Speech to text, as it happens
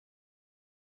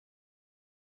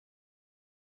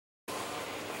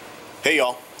Hey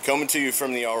y'all, coming to you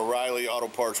from the O'Reilly Auto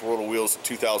Parts World of Wheels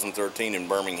 2013 in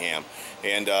Birmingham.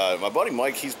 And my buddy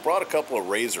Mike, he's brought a couple of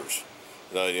RZRs,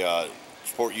 the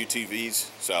Sport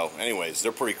UTVs. So anyways,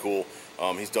 they're pretty cool.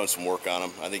 He's done some work on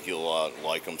them. I think you'll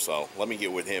like them. So let me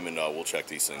get with him and we'll check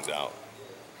these things out.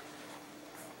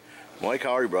 Mike,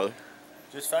 how are you, brother?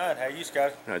 Just fine. How you,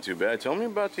 Scott? Not too bad. Tell me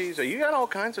about these. You got all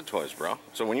kinds of toys, bro.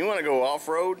 So when you want to go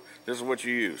off-road, this is what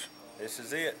you use. This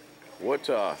is it. What,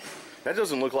 that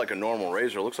doesn't look like a normal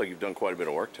RZR. It looks like you've done quite a bit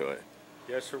of work to it.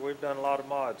 Yes, sir. We've done a lot of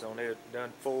mods on it.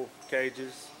 Done full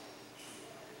cages,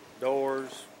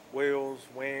 doors, wheels,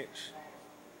 winch,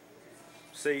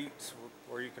 seats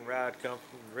where you can ride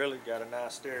comfortably. Really got a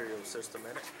nice stereo system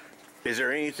in it. Is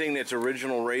there anything that's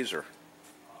original RZR?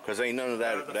 Because ain't none of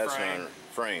that. That's not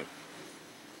frame.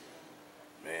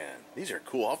 Man, these are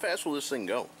cool. How fast will this thing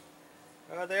go?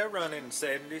 They're running in the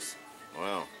 70s.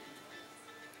 Wow.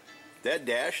 That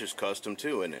dash is custom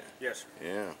too, isn't it? Yes, sir.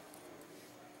 Yeah.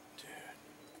 Dude.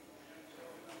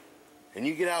 And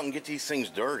you get out and get these things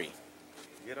dirty.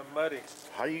 Get them muddy.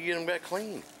 How do you get them back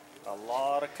clean? A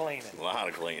lot of cleaning. A lot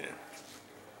of cleaning.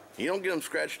 You don't get them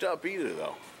scratched up either,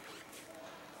 though.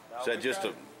 No, is that just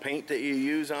a paint that you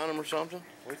use on them or something?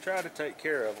 We try to take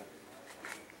care of them.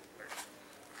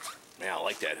 Man, I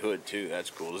like that hood too.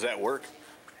 That's cool. Does that work?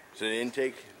 Is it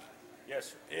intake? Yes,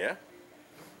 sir. Yeah?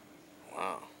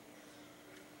 Wow.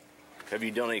 Have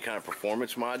you done any kind of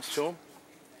performance mods to them?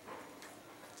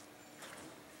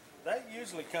 They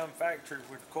usually come factory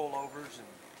with coilovers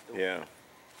and. Yeah.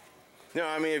 No,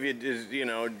 I mean, if you just,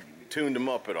 tuned them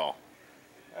up at all.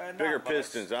 Bigger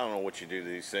pistons, I don't know what you do to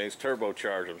these things.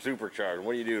 Turbocharge them, supercharge them.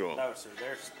 What do you do to them? No, sir.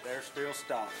 They're still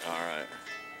stock. All right.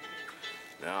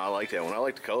 No, I like that one. I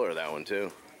like the color of that one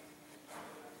too.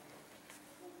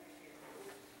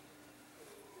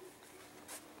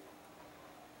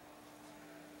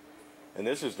 And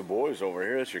this is the boys over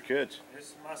here. That's your kids. This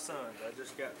is my son's. I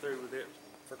just got through with it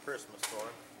for Christmas for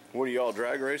him. What do y'all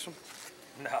drag race them?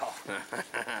 No.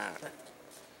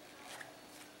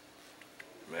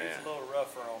 Man. He's a little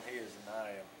rougher on his than I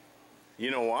am.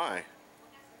 You know why?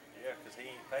 Yeah, because he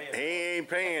ain't paying. He ain't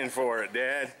paying for it,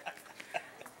 Dad.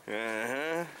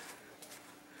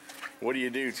 What do you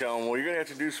do? Tell him, well, you're gonna have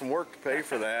to do some work to pay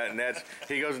for that, and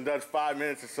he goes and does 5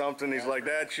 minutes of something. He's like,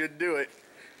 that should do it,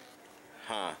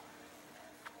 huh?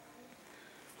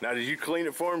 Now, did you clean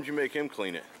it for him? Did you make him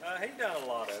clean it? He done a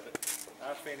lot of it.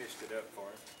 I finished it up for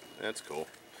him. That's cool.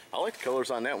 I like the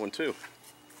colors on that one too.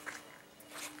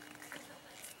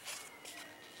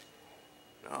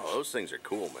 Oh, those things are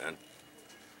cool, man.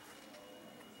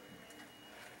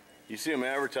 You see them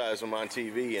advertise them on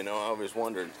TV, I was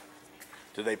wondering,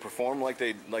 do they perform like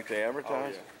they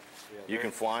advertise? Oh, yeah. You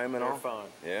can fly them and all? They're fun.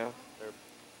 Yeah?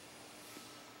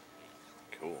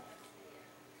 Cool.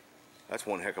 That's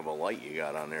one heck of a light you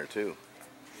got on there too.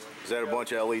 Is that a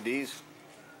bunch of LEDs?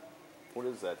 What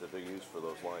is that they use for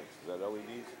those lights? Is that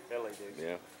LEDs? LEDs.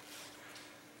 Yeah.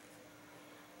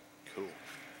 Cool.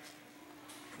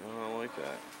 No, I like that.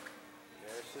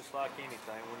 Yeah, it's just like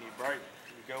anything. When you break,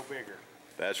 you go bigger.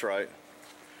 That's right.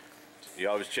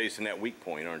 You're always chasing that weak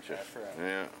point, aren't you? That's right.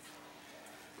 Yeah.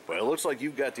 Well, it looks like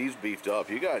you've got these beefed up.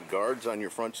 You got guards on your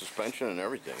front suspension and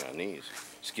everything on these.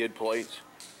 Skid plates.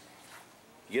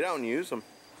 Get out and use them.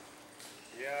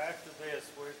 Yeah, after this,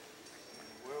 we're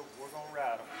going to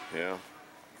ride them. Yeah.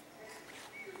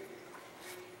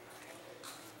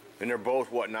 And they're both,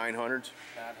 what, 900s? 900s.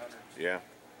 Yeah.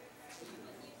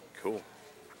 Cool.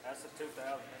 That's a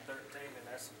 2013 and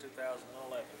that's a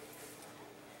 2011.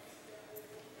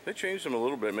 They changed them a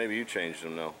little bit. Maybe you changed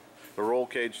them, though. The roll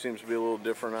cage seems to be a little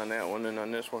different on that one than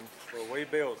on this one. Well, we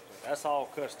built them. That's all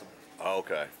custom.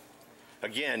 Okay.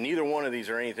 Again, neither one of these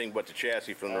are anything but the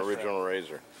chassis from the original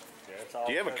RZR. Yeah, it's all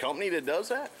do you have a company that does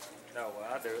that? No,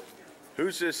 I do it.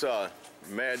 Who's this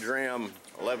Mad Dram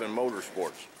 11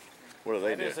 Motorsports? What do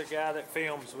they do? There's a guy that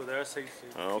films with us. You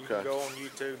can go on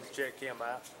YouTube and check him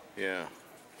out. Yeah.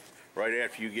 Right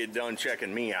after you get done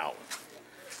checking me out.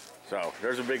 So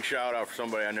there's a big shout out for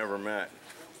somebody I never met.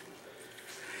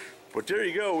 But there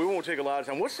you go. We won't take a lot of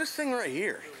time. What's this thing right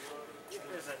here? It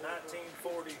is a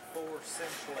 1944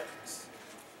 Simplex.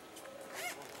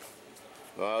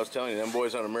 Well, I was telling you, them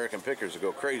boys on American Pickers will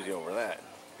go crazy over that.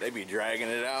 They be dragging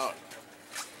it out.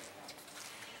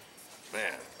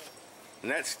 Man.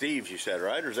 And that's Steve's, you said,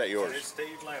 right? Or is that yours? It's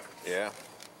Steve Lambert. Yeah.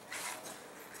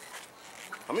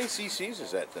 How many cc's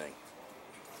is that thing?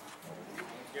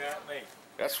 You got me.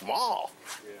 That's small.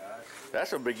 Yeah.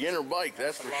 That's a beginner bike,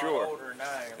 that's for sure. Older than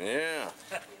I am. Yeah.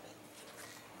 Of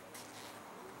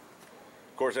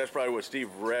course, that's probably what Steve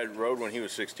rode when he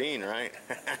was 16, right?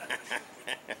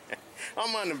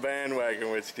 I'm on the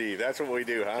bandwagon with Steve. That's what we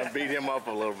do, huh? Beat him up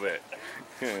a little bit.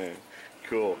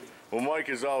 Cool. Well, Mike,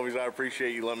 as always, I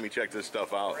appreciate you letting me check this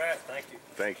stuff out. All right, thank you.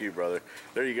 Thank you, brother.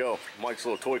 There you go. Mike's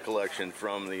little toy collection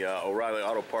from the O'Reilly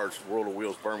Auto Parts World of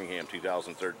Wheels Birmingham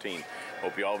 2013.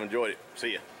 Hope you all have enjoyed it.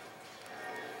 See ya.